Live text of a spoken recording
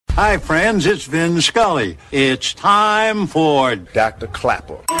Hi, friends. It's Vin Scully. It's time for Dr.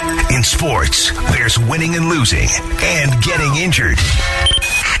 Clapper. In sports, there's winning and losing and getting injured.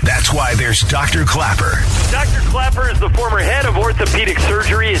 That's why there's Dr. Clapper. Dr. Clapper is the former head of orthopedic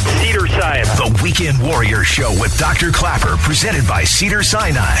surgery at Cedars-Sinai. The Weekend Warrior Show with Dr. Clapper, presented by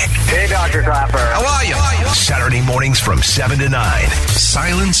Cedars-Sinai. Hey, Dr. Clapper. How are you? Saturday mornings from 7 to 9.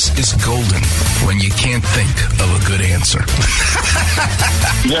 Silence is golden when you can't think of a good answer.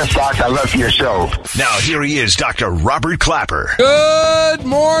 Yes, Doc, I love your show. Now, here he is, Dr. Robert Clapper. Good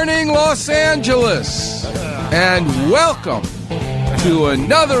morning, Los Angeles, and welcome to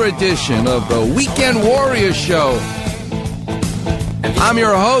another edition of the Weekend Warrior Show. I'm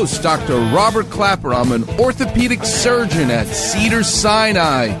your host, Dr. Robert Clapper. I'm an orthopedic surgeon at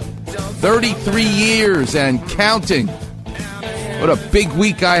Cedars-Sinai, 33 years and counting. What a big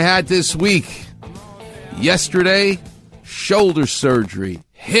week I had this week. Yesterday, shoulder surgery,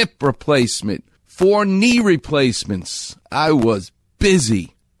 hip replacement, 4 knee replacements. I was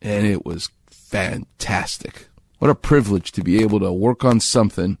busy, and it was fantastic. What a privilege to be able to work on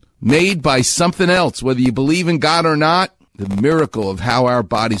something made by something else, whether you believe in God or not. The miracle of how our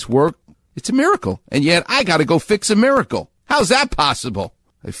bodies work, it's a miracle. And yet I got to go fix a miracle. How's that possible?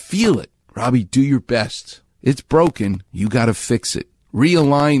 I feel it. Robbie, do your best. It's broken. You got to fix it.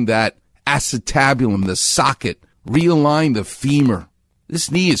 Realign that acetabulum, the socket. Realign the femur. This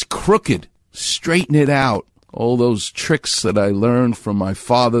knee is crooked. Straighten it out. All those tricks that I learned from my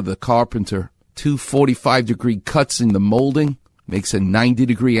father, the carpenter. 2 45-degree cuts in the molding makes a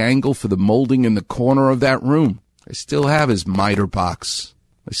 90-degree angle for the molding in the corner of that room. I still have his miter box.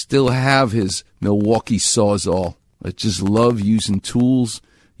 I still have his Milwaukee Sawzall. I just love using tools,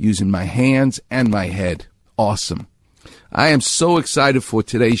 using my hands and my head. Awesome. I am so excited for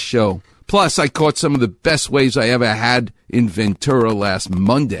today's show. Plus, I caught some of the best waves I ever had in Ventura last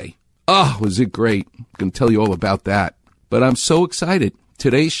Monday. Oh, was it great. I'm going to tell you all about that. But I'm so excited.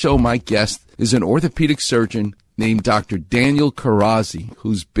 Today's show, my guest is an orthopedic surgeon named Dr. Daniel Kharrazi,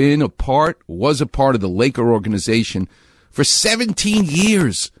 who's was a part of the Laker organization for 17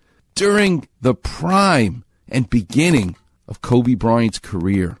 years during the prime and beginning of Kobe Bryant's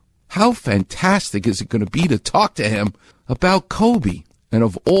career. How fantastic is it going to be to talk to him about Kobe? And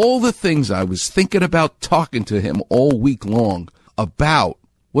of all the things I was thinking about talking to him all week long about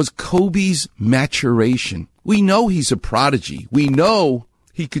was Kobe's maturation. We know he's a prodigy. We know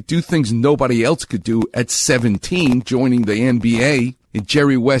he could do things nobody else could do at 17, joining the NBA. In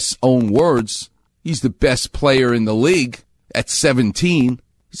Jerry West's own words, he's the best player in the league at 17.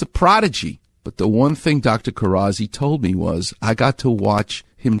 He's a prodigy. But the one thing Dr. Kharrazi told me was I got to watch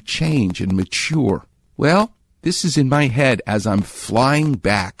him change and mature. Well, this is in my head as I'm flying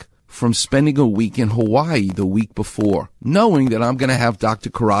back from spending a week in Hawaii the week before, knowing that I'm going to have Dr.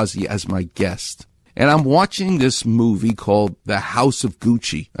 Kharrazi as my guest. And I'm watching this movie called The House of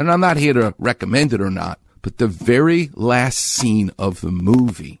Gucci. And I'm not here to recommend it or not, but the very last scene of the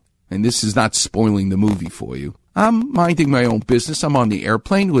movie, and this is not spoiling the movie for you. I'm minding my own business. I'm on the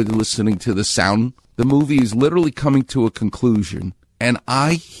airplane. We're listening to the sound. The movie is literally coming to a conclusion. And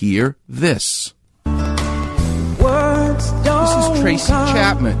I hear this. This is Tracy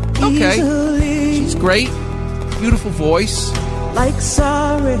Chapman. Okay. She's great. Beautiful voice. Like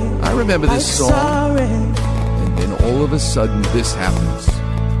sorry, I remember this song, sorry. And then all of a sudden this happens.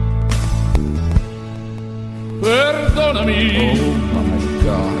 Perdonami. Oh my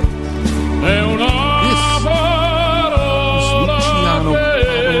God. È una This is Luciano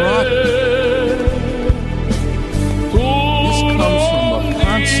Pavarotti. This comes from a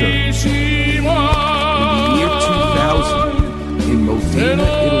concert in the year 2000 in Modena,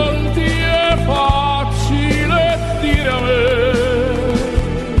 Italy.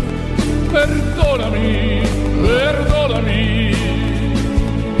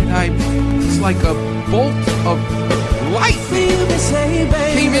 It's like a bolt of light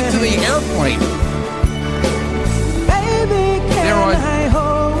came into the airplane. They're on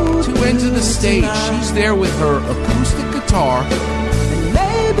 2 ends of the stage. She's there with her acoustic guitar.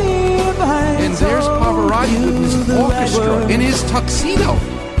 And there's Pavarotti with his orchestra in his tuxedo.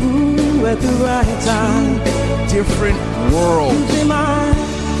 2 different worlds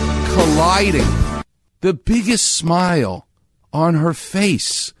colliding. The biggest smile on her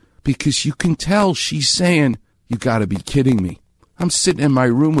face, because you can tell she's saying, you gotta be kidding me. I'm sitting in my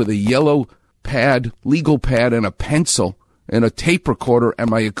room with a yellow pad, legal pad, and a pencil, and a tape recorder, and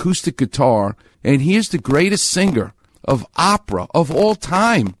my acoustic guitar, and here's the greatest singer of opera of all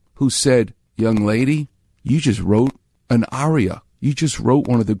time, who said, young lady, you just wrote an aria. You just wrote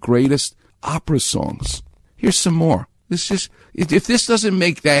one of the greatest opera songs. Here's some more. If this doesn't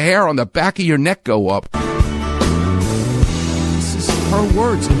make the hair on the back of your neck go up. This is her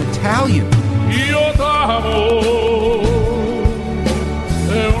words in Italian. Io t'amo,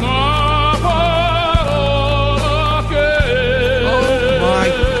 è una parola che Oh my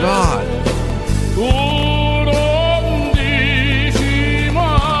God. tu non dici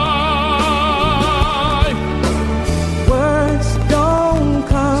mai. Words don't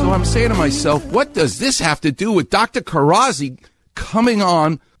come. So I'm saying to myself, what does this have to do with Dr. Karazi coming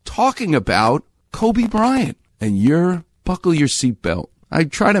on talking about Kobe Bryant? And buckle your seatbelt. I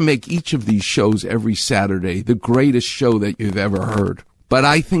try to make each of these shows every Saturday the greatest show that you've ever heard. But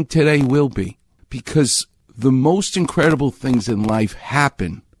I think today will be, because the most incredible things in life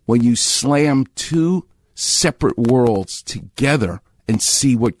happen when you slam two separate worlds together and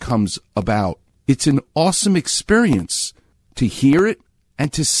see what comes about. It's an awesome experience to hear it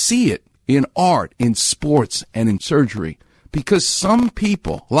and to see it in art, in sports, and in surgery. Because some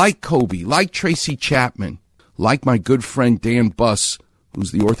people, like Kobe, like Tracy Chapman, like my good friend Dan Buss,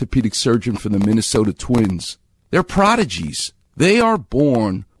 who's the orthopedic surgeon for the Minnesota Twins, they're prodigies. They are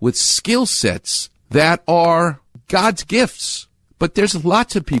born with skill sets that are God's gifts. But there's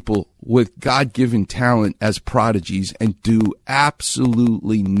lots of people with God-given talent as prodigies and do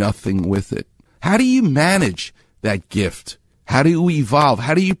absolutely nothing with it. How do you manage that gift? How do you evolve?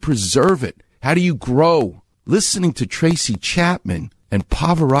 How do you preserve it? How do you grow? Listening to Tracy Chapman and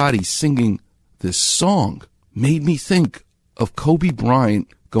Pavarotti singing this song made me think of Kobe Bryant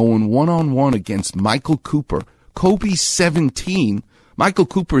going one-on-one against Michael Cooper. Kobe's 17. Michael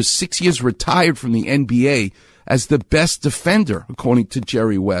Cooper is 6 years retired from the NBA as the best defender, according to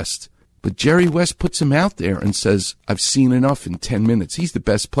Jerry West. But Jerry West puts him out there and says, I've seen enough in 10 minutes. He's the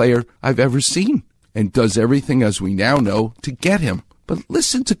best player I've ever seen, and does everything, as we now know, to get him. But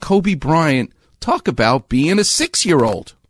listen to Kobe Bryant talk about being a 6-year-old.